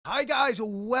Hi guys,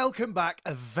 welcome back.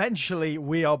 Eventually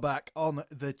we are back on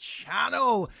the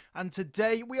channel, and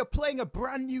today we are playing a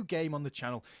brand new game on the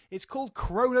channel. It's called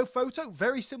Chronophoto,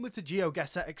 very similar to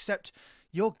GeoGuessr, except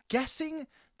you're guessing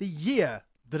the year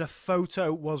that a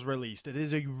photo was released. It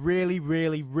is a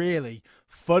really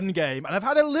fun game, and I've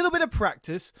had a little bit of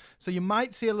practice, so you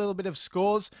might see a little bit of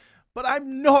scores, but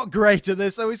I'm not great at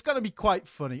this, so it's going to be quite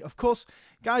funny. Of course,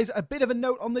 guys, a bit of a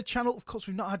note on the channel. Of course,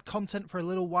 we've not had content for a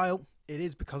little while. It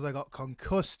is because I got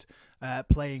concussed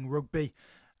playing rugby.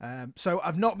 So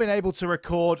I've not been able to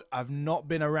record. I've not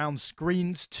been around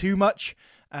screens too much.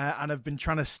 And I've been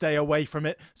trying to stay away from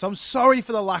it. So I'm sorry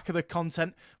for the lack of the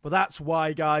content. But that's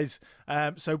why, guys.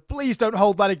 So please don't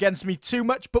hold that against me too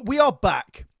much. But we are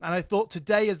back. And I thought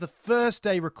today is the first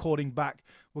day recording back.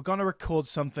 We're going to record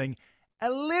something a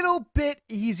little bit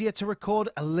easier to record.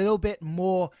 A little bit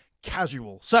more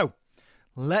casual. So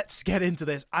let's get into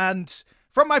this. And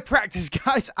from my practice,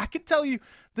 guys, I can tell you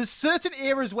there's certain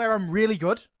eras where I'm really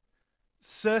good,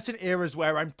 certain eras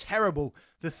where I'm terrible.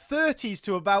 The 30s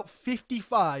to about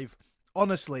 55,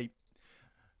 honestly,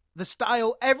 the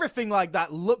style, everything like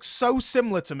that looks so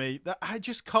similar to me that I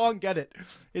just can't get it.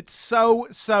 It's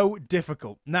so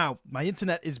difficult. Now, my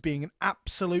internet is being an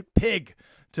absolute pig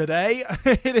today.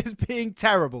 It is being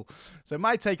terrible. So it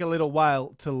might take a little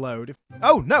while to load.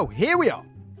 Oh, no, here we are.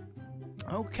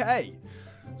 Okay.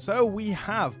 So we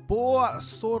have Bor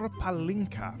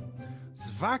Sorpalinka,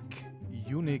 Zvak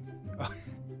Unik.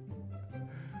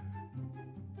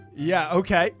 Yeah,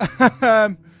 okay.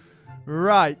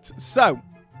 Right. So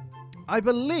I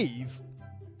believe.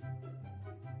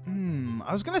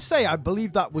 I was going to say I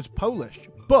believe that was Polish,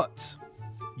 but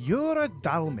Jura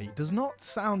Dalmi does not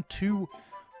sound too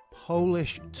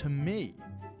Polish to me.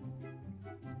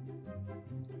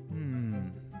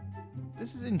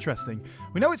 This is interesting.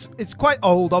 We know it's quite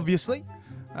old, obviously.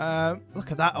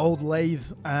 Look at that old lathe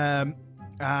and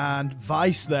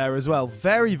vice there as well.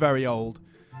 Very old.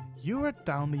 Jura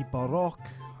Dalmi Baroque.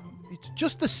 It's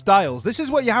just the styles. This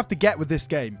is what you have to get with this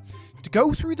game. You have to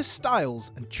go through the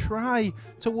styles and try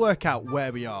to work out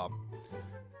where we are.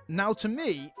 Now, to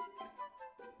me,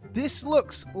 this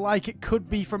looks like it could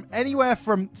be from anywhere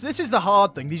from... This is the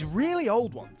hard thing. These really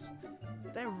old ones,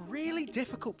 they're really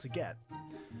difficult to get.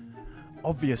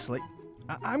 Obviously,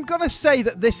 I'm going to say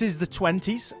that this is the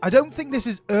 20s. I don't think this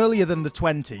is earlier than the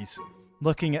 20s,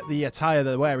 looking at the attire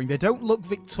they're wearing. They don't look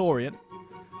Victorian,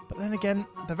 but then again,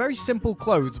 they're very simple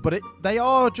clothes, but they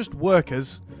are just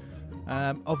workers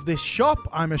of this shop,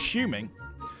 I'm assuming.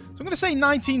 So I'm going to say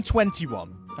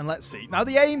 1921, and let's see. Now,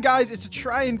 the aim, guys, is to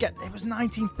try and get... It was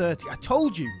 1930. I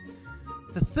told you.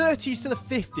 The 30s to the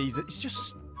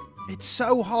 50s, it's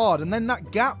so hard. And then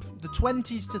that gap, the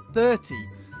 20s to 30...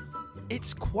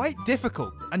 It's quite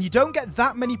difficult, and you don't get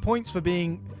that many points for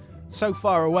being so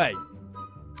far away.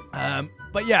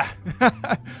 But yeah.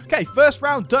 Okay, first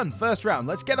round done. First round.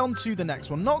 Let's get on to the next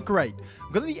one. Not great.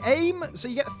 I'm going to aim, so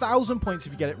you get 1,000 points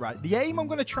if you get it right. The aim I'm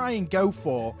going to try and go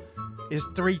for is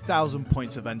 3,000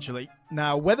 points eventually.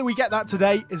 Now, whether we get that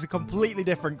today is a completely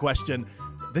different question.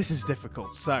 This is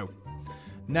difficult. So,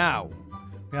 now,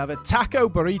 we have a taco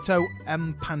burrito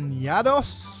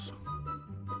empanados.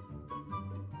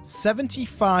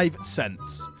 75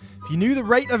 cents. If you knew the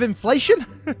rate of inflation,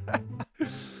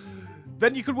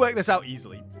 then you could work this out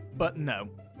easily. But no.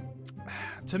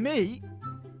 To me,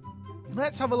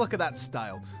 let's have a look at that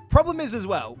style. Problem is as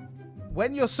well,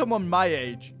 when you're someone my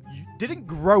age, you didn't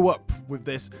grow up with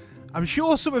this. I'm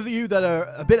sure some of you that are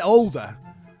a bit older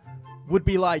would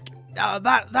be like, oh,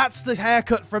 that's the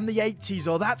haircut from the 80s,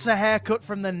 or that's a haircut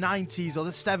from the 90s or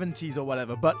the 70s or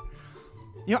whatever. But,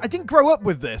 you know, I didn't grow up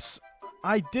with this.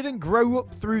 I didn't grow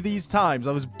up through these times.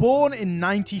 I was born in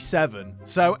 97.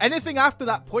 So anything after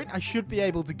that point, I should be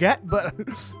able to get. But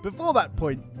before that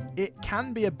point, it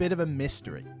can be a bit of a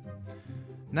mystery.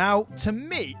 Now, to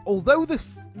me, although the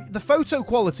photo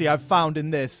quality I've found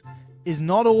in this is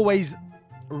not always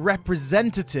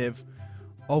representative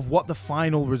of what the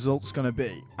final result's going to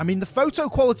be. I mean, the photo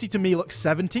quality to me looks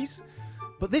 70s.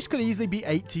 But this could easily be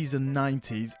 80s and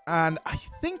 90s. And I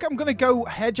think I'm going to go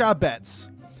hedge our bets.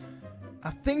 I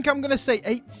think I'm going to say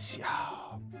 80.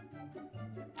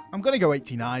 I'm going to go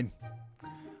 89.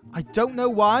 I don't know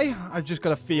why. I've just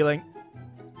got a feeling.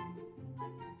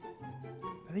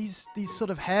 These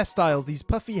sort of hairstyles, these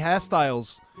puffy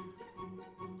hairstyles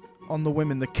on the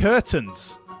women. The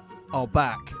curtains are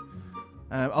back.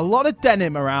 A lot of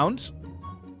denim around.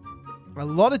 A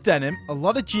lot of denim. A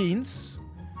lot of jeans.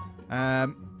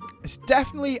 It's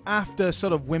definitely after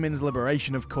sort of women's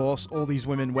liberation, of course. All these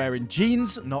women wearing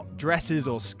jeans, not dresses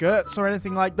or skirts or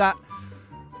anything like that.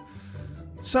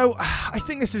 So, I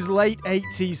think this is late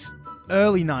 80s,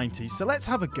 early 90s. So let's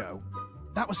have a go.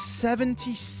 That was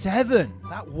 77.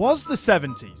 That was the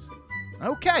 70s.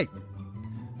 Okay.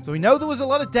 So we know there was a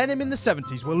lot of denim in the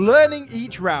 70s. We're learning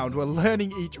each round. We're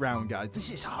learning each round, guys.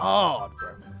 This is hard,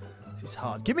 bro. This is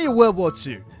hard. Give me a World War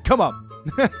II. Come on.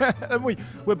 And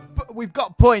we've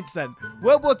got points then.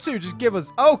 World War II, just give us.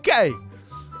 Okay.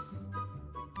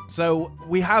 So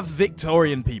we have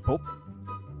Victorian people.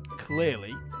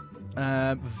 Clearly.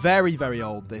 Very, very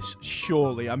old, this,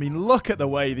 surely. I mean, look at the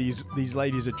way these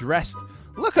ladies are dressed.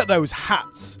 Look at those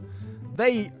hats.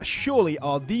 They surely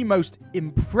are the most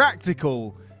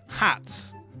impractical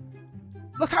hats.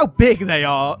 Look how big they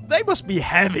are. They must be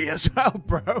heavy as well,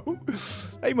 bro.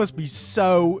 They must be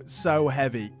so, so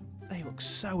heavy. They look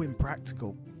so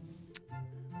impractical.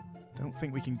 Don't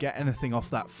think we can get anything off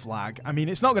that flag. I mean,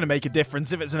 it's not going to make a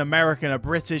difference if it's an American, a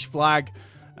British flag.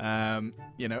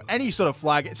 You know, any sort of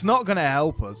flag, it's not going to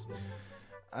help us.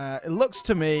 It looks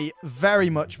to me very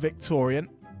much Victorian.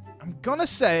 I'm going to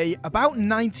say about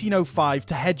 1905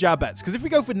 to hedge our bets. Because if we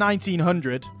go for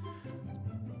 1900,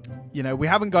 you know, we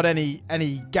haven't got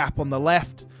any gap on the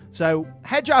left. So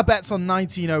hedge our bets on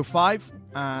 1905.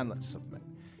 And let's submit.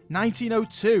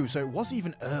 1902. So it was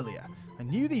even earlier. I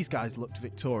knew these guys looked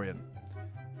Victorian.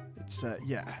 It's,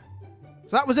 yeah.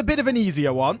 So that was a bit of an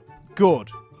easier one.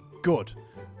 Good. Good.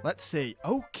 Let's see.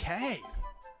 Okay.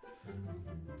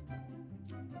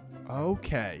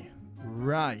 Okay.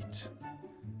 Right.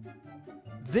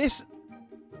 This,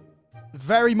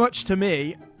 very much to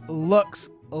me, looks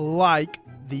like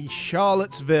the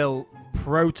Charlottesville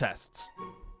protests.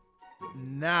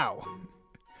 Now,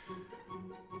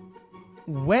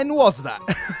 when was that?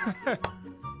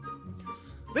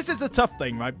 This is a tough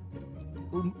thing, right?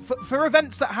 For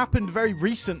events that happened very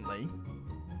recently...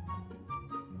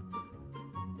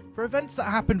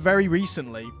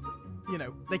 you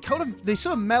know, they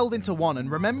sort of meld into one,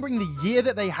 and remembering the year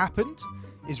that they happened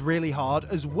is really hard,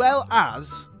 as well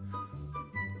as,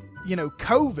 you know,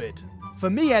 COVID. For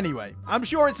me, anyway. I'm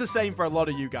sure it's the same for a lot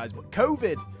of you guys, but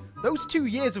COVID, those 2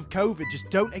 years of COVID just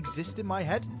don't exist in my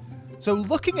head. So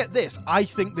looking at this, I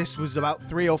think this was about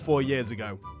 3 or 4 years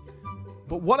ago.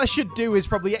 But what I should do is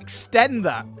probably extend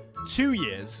that 2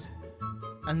 years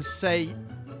and say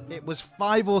it was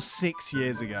 5 or 6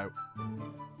 years ago.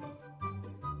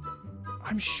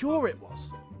 I'm sure it was.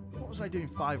 What was I doing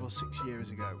 5 or 6 years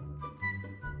ago?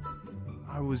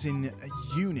 I was in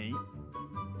a uni.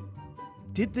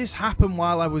 Did this happen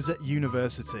while I was at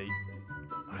university?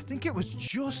 I think it was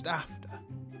just after.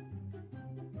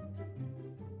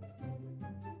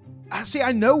 See,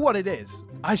 I know what it is.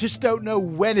 I just don't know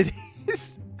when it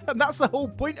is. And that's the whole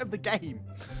point of the game.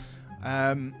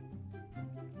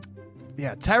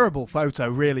 Yeah, terrible photo,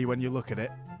 really, when you look at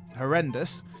it.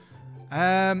 Horrendous.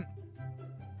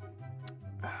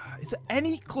 Is there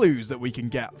any clues that we can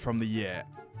get from the year?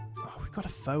 Oh, we've got a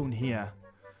phone here.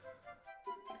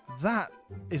 That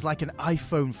is like an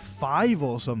iPhone 5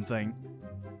 or something.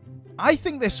 I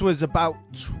think this was about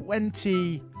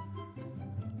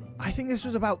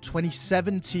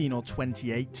 2017 or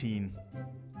 2018.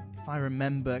 If I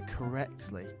remember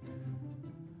correctly.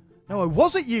 No, I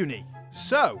was at uni.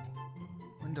 So,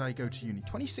 when did I go to uni?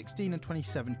 2016 and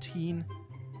 2017.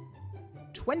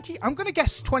 I'm going to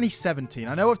guess 2017.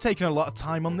 I know I've taken a lot of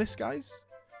time on this, guys.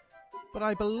 But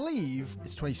I believe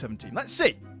it's 2017. Let's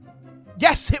see.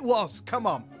 Yes, it was. Come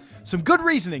on. Some good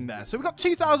reasoning there. So we've got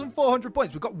 2,400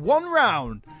 points. We've got one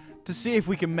round to see if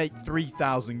we can make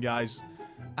 3,000, guys.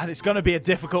 And it's going to be a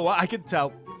difficult one, I can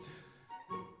tell.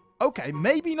 Okay,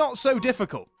 maybe not so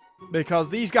difficult. Because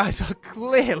these guys are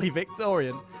clearly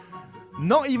Victorian.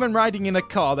 Not even riding in a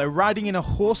car. They're riding in a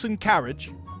horse and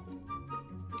carriage.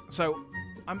 So,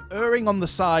 I'm erring on the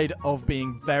side of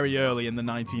being very early in the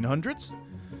 1900s.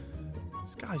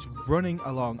 This guy's running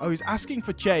along. Oh, he's asking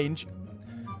for change.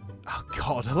 Oh,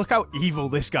 God, look how evil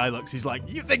this guy looks. He's like,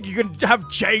 you think you can have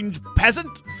change,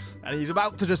 peasant? And he's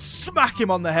about to just smack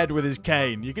him on the head with his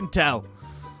cane. You can tell.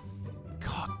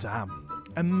 God damn.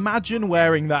 Imagine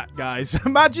wearing that, guys.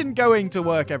 Imagine going to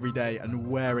work every day and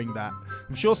wearing that.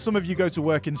 I'm sure some of you go to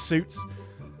work in suits.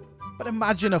 But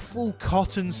imagine a full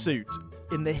cotton suit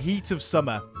in the heat of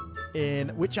summer, in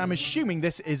which I'm assuming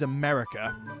this is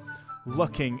America,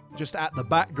 looking just at the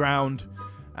background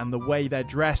and the way they're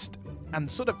dressed and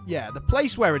sort of, yeah, the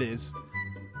place where it is.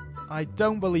 I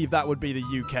don't believe that would be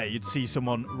the UK. You'd see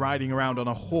someone riding around on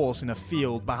a horse in a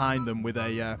field behind them with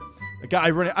a guy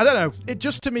running. I don't know. It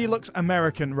just to me looks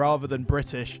American rather than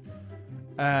British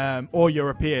or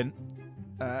European,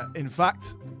 in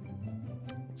fact.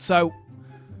 So,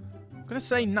 I'm going to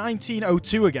say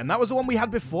 1902 again. That was the one we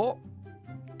had before.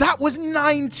 That was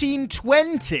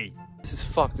 1920. This is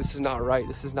fucked. This is not right.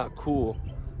 This is not cool.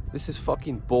 This is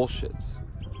fucking bullshit.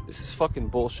 This is fucking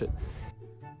bullshit.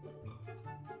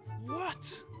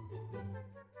 What?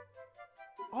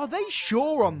 Are they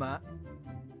sure on that?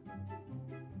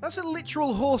 That's a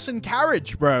literal horse and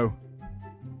carriage, bro.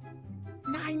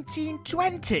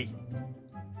 1920.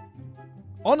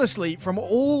 Honestly, from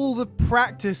all the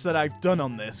practice that I've done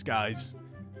on this, guys,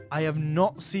 I have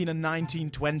not seen a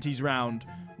 1920s round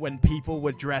when people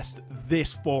were dressed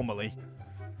this formally.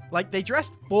 Like, they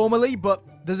dressed formally, but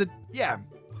there's a... Yeah.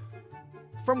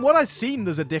 From what I've seen,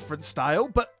 there's a different style,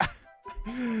 but...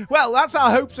 Well, that's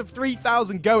our hopes of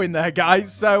 3,000 going there,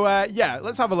 guys. So, yeah,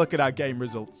 let's have a look at our game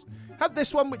results. Had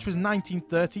this one, which was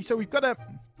 1930, so we've got to...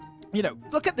 You know,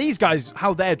 look at these guys,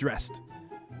 how they're dressed.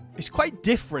 It's quite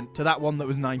different to that one that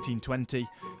was 1920.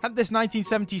 Had this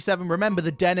 1977, remember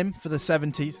the denim for the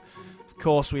 70s. Of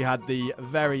course, we had the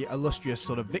very illustrious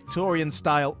sort of Victorian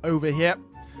style over here.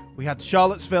 We had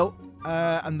Charlottesville,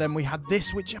 and then we had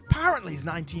this, which apparently is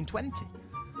 1920.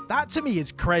 That, to me,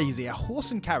 is crazy. A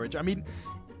horse and carriage. I mean,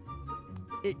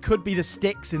 it could be the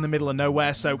sticks in the middle of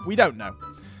nowhere, so we don't know.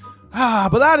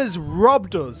 But that has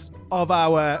robbed us of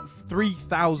our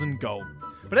 3,000 goal.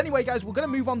 But anyway, guys, we're going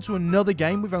to move on to another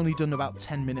game. We've only done about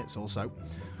 10 minutes or so.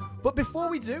 But before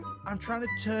we do, I'm trying to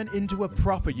turn into a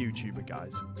proper YouTuber,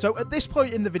 guys. So at this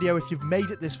point in the video, if you've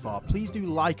made it this far, please do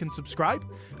like and subscribe.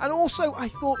 And also, I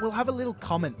thought we'll have a little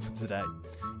comment for today.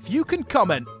 If you can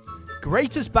comment,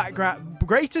 greatest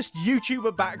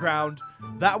YouTuber background,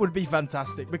 that would be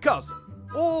fantastic. Because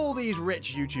all these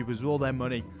rich YouTubers with all their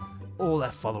money, all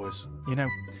their followers, you know,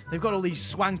 they've got all these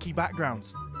swanky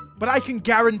backgrounds. But I can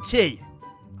guarantee,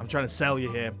 I'm trying to sell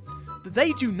you here, that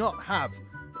they do not have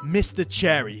Mr.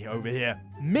 Chairy over here.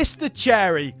 Mr.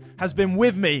 Chairy has been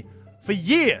with me for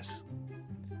years.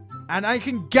 And I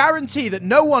can guarantee that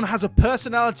no one has a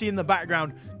personality in the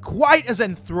background quite as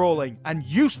enthralling and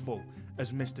useful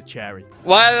as Mr. Chairy.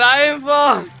 What lying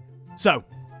for? So,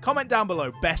 comment down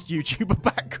below, best YouTuber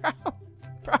background.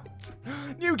 Right.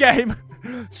 New game.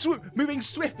 Moving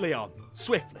swiftly on.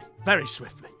 Swiftly. Very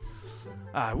swiftly.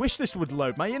 I wish this would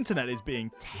load. My internet is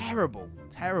being terrible.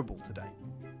 Terrible today.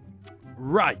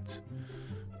 Right.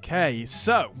 Okay,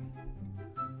 so.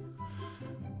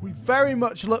 We very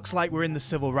much looks like we're in the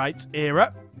civil rights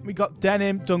era. We got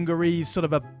denim, dungarees, sort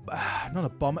of a, not a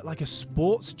bomber, like a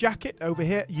sports jacket over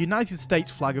here. United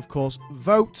States flag, of course.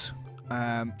 Vote. So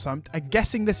I'm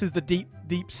guessing this is the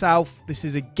deep south. This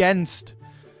is against...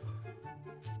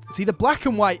 See, the black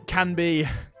and white can be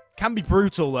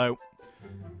brutal, though.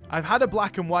 I've had a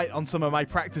black and white on some of my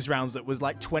practice rounds that was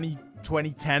like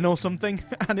 2010 or something,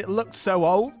 and it looks so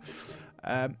old.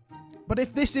 But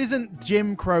if this isn't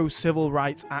Jim Crow civil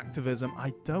rights activism,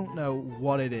 I don't know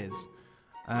what it is.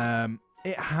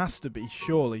 It has to be,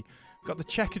 surely. We've got the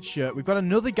checkered shirt. We've got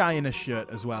another guy in a shirt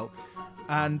as well.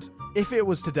 And if it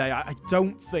was today, I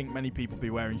don't think many people would be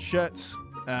wearing shirts.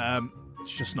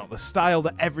 It's just not the style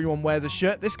that everyone wears a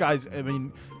shirt. This guy's, I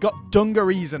mean, got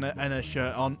dungarees and a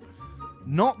shirt on.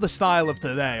 Not the style of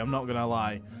today, I'm not going to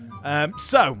lie.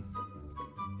 So,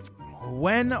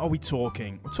 when are we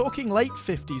talking? We're talking late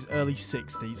 50s, early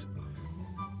 60s.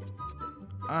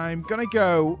 I'm going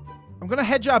to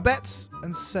hedge our bets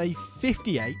and say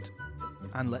 58.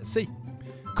 And let's see.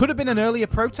 Could have been an earlier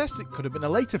protest. It could have been a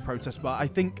later protest, but I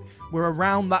think we're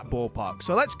around that ballpark.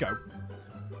 So let's go.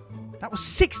 That was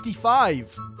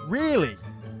 65. Really?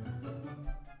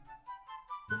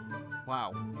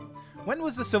 Wow. When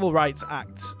was the Civil Rights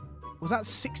Act? Was that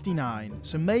 69?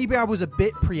 So maybe I was a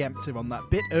bit preemptive on that,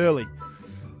 bit early.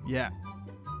 Yeah.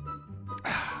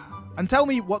 And tell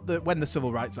me when the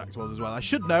Civil Rights Act was as well. I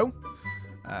should know,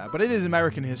 but it is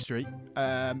American history,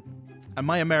 and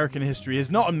my American history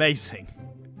is not amazing.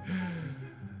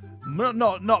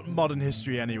 Not modern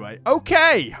history anyway.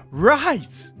 Okay,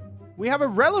 right. We have a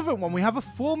relevant one. We have a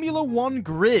Formula 1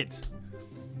 grid.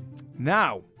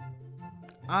 Now,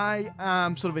 I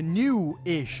am sort of a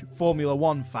new-ish Formula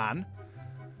 1 fan,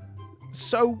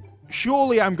 so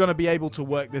surely I'm going to be able to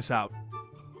work this out.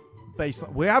 Based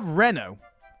on, we have Renault,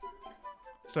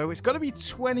 so it's got to be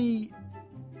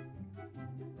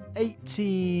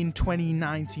 2018,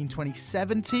 2019,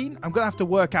 2017. I'm going to have to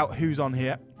work out who's on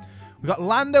here. We've got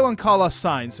Lando and Carlos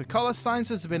Sainz. So Carlos Sainz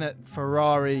has been at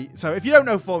Ferrari. So if you don't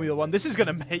know Formula 1, this is going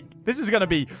to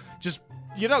be just,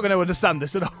 you're not going to understand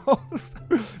this at all.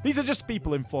 These are just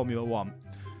people in Formula 1.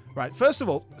 Right, first of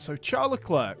all, so Charles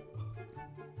Leclerc.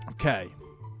 Okay.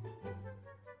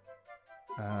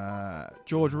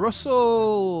 George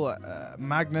Russell,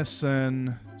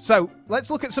 Magnussen. So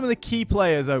let's look at some of the key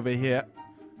players over here.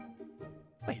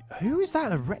 Wait, who is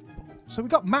that? A Red Bull? So we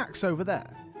got Max over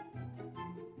there.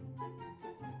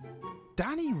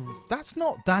 Danny... That's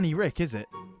not Danny Rick, is it?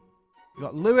 We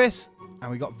got Lewis and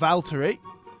we got Valtteri.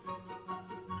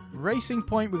 Racing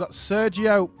Point, we got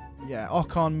Sergio. Yeah,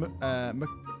 Ocon.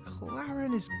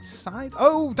 McLaren is signed.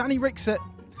 Oh, Danny Rick's at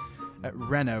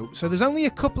Renault. So there's only a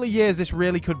couple of years this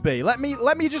really could be. Let me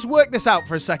just work this out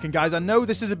for a second, guys. I know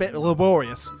this is a bit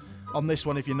laborious on this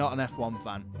one if you're not an F1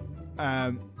 fan.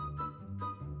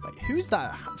 Wait, who's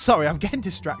that? Sorry, I'm getting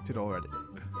distracted already.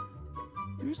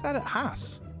 Who's that at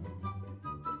Haas?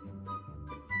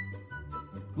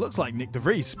 Looks like Nick De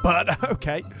Vries, but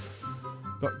okay.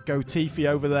 Got Gotifi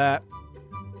over there.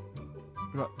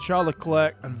 We've got Charles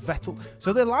Leclerc and Vettel.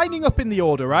 So they're lining up in the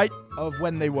order, right, of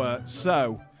when they were.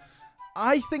 So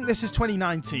I think this is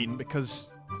 2019 because...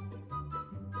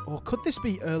 Or could this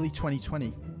be early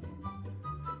 2020?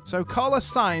 So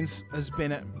Carlos Sainz has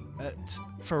been at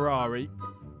Ferrari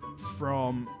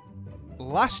from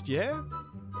last year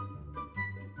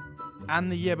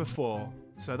and the year before.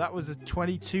 So that was the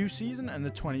 22 season and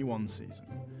the 21 season.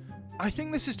 I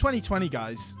think this is 2020,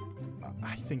 guys.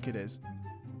 I think it is.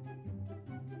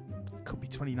 Could be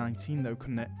 2019, though,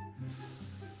 couldn't it?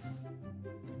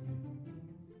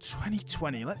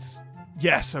 2020, let's...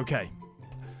 Yes, okay.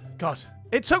 God,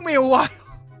 it took me a while.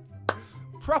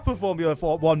 Proper Formula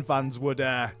 1 fans would,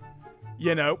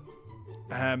 you know,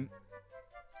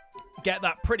 get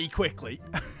that pretty quickly.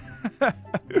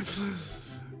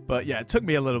 But yeah, it took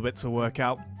me a little bit to work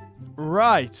out.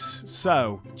 Right,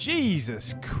 so,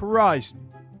 Jesus Christ,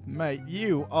 mate,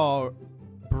 you are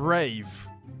brave.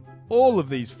 All of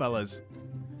these fellas.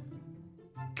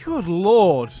 Good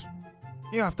Lord.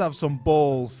 You have to have some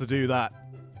balls to do that.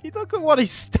 You look at what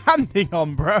he's standing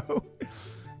on, bro.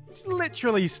 He's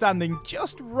literally standing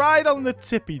just right on the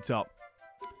tippy top.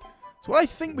 So what I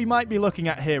think we might be looking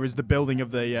at here is the building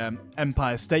of the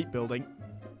Empire State Building.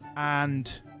 And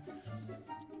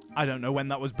I don't know when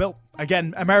that was built.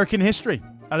 Again, American history.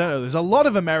 I don't know. There's a lot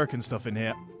of American stuff in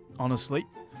here, honestly.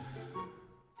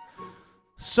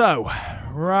 So,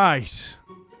 right.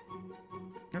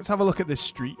 Let's have a look at this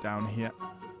street down here.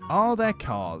 Are there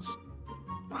cars?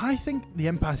 I think the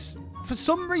Empire... For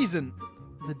some reason,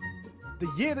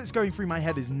 the year that's going through my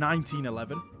head is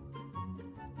 1911.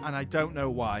 And I don't know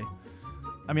why.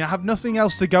 I mean, I have nothing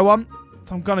else to go on,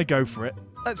 so I'm going to go for it.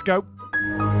 Let's go.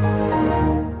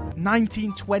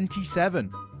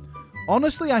 1927.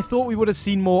 Honestly, I thought we would have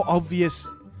seen more obvious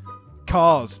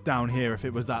cars down here if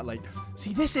it was that late.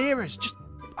 See, this era is just...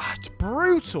 it's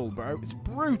brutal, bro. It's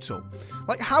brutal.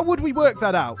 Like, how would we work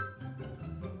that out?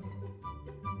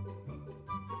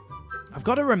 I've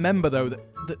got to remember, though, that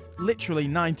literally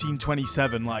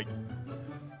 1927, like...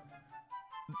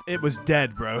 It was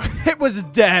dead, bro. It was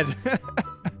dead.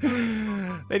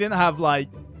 They didn't have, like...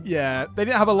 Yeah, they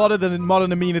didn't have a lot of the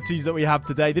modern amenities that we have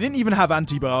today. They didn't even have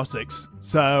antibiotics.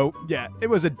 So, yeah, it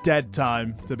was a dead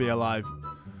time to be alive.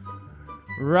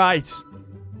 Right.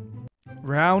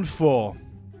 Round 4.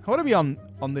 I want to be on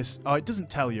this... Oh, it doesn't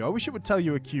tell you. I wish it would tell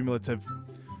you a cumulative.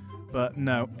 But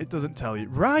no, it doesn't tell you.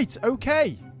 Right,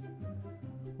 okay.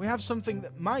 We have something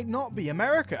that might not be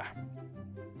America.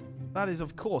 That is,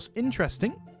 of course,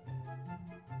 interesting.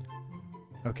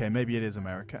 Okay, maybe it is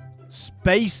America.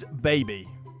 Space Baby.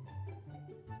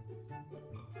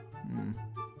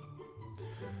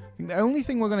 I think the only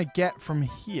thing we're going to get from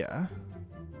here...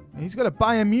 He's got a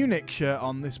Bayern Munich shirt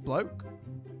on, this bloke.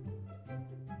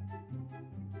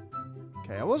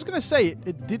 Okay, I was going to say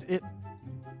it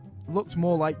looked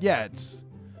more like... Yeah, it's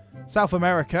South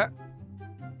America.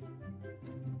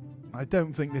 I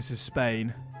don't think this is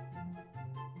Spain.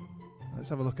 Let's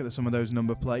have a look at some of those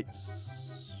number plates.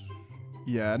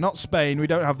 Yeah, not Spain. We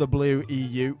don't have the blue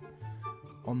EU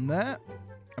on there.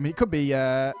 I mean, it could be...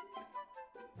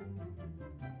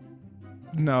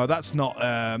 No, that's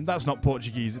not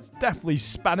Portuguese. It's definitely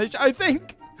Spanish, I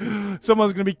think.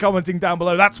 Someone's going to be commenting down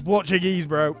below. That's Portuguese,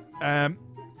 bro.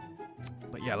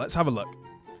 But yeah, let's have a look.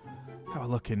 Have a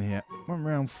look in here. We're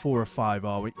around 4 or 5,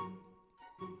 are we?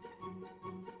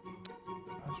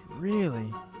 That's really...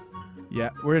 Yeah,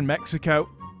 we're in Mexico.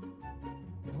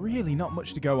 Really not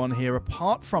much to go on here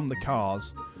apart from the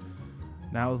cars.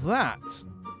 Now that...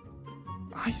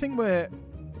 I think we're...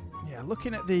 Yeah,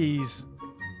 looking at these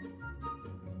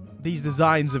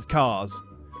designs of cars,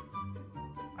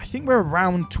 I think we're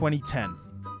around 2010.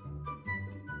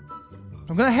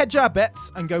 I'm going to hedge our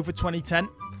bets and go for 2010.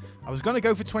 I was going to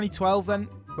go for 2012 then,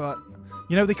 but,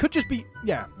 you know, they could just be,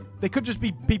 yeah, they could just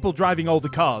be people driving older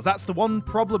cars. That's the one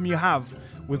problem you have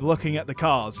with looking at the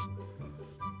cars.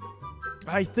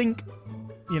 I think,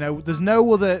 you know, there's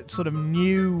no other sort of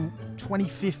new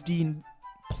 2015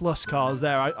 plus cars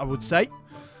there, I would say.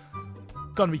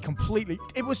 Gonna be completely...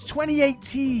 It was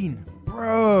 2018!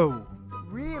 Bro!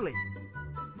 Really?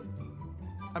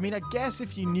 I mean, I guess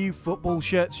if you knew football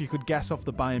shirts, you could guess off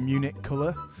the Bayern Munich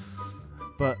colour.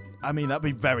 But, I mean, that'd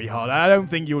be very hard. I don't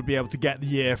think you would be able to get the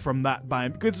year from that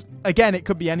Bayern... Because, again, it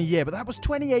could be any year, but that was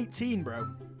 2018,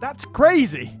 bro. That's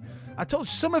crazy! I told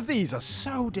you, some of these are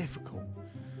so difficult.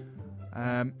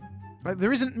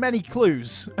 There isn't many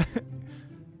clues.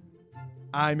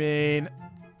 I mean...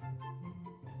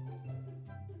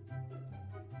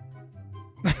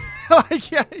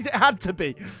 Like, yeah, it had to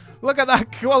be. Look at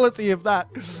that quality of that.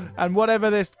 And whatever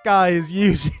this guy is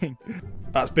using.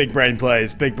 That's big brain play.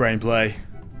 It's big brain play.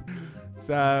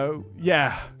 So,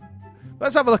 yeah.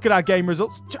 Let's have a look at our game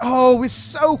results. Oh, we're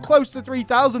so close to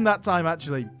 3,000 that time,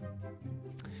 actually.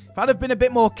 If I'd have been a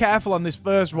bit more careful on this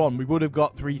first one, we would have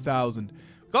got 3,000.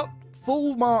 We got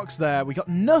full marks there. We got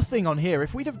nothing on here.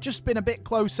 If we'd have just been a bit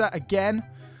closer again.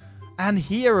 And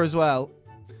here as well.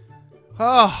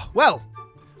 Oh, well.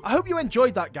 I hope you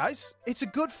enjoyed that, guys. It's a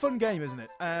good, fun game, isn't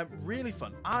it? Really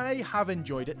fun. I have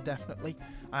enjoyed it, definitely.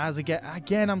 As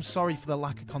again, I'm sorry for the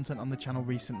lack of content on the channel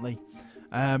recently.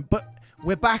 But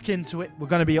we're back into it. We're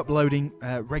going to be uploading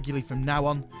regularly from now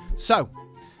on. So,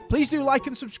 please do like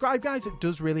and subscribe, guys. It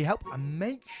does really help. And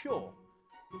make sure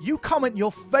you comment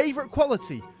your favourite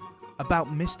quality about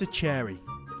Mr Chairy.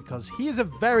 Because he is a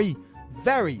very,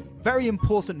 very, very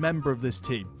important member of this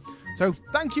team. So,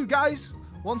 thank you, guys.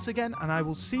 Once again, and I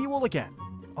will see you all again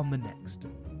on the next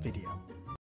video.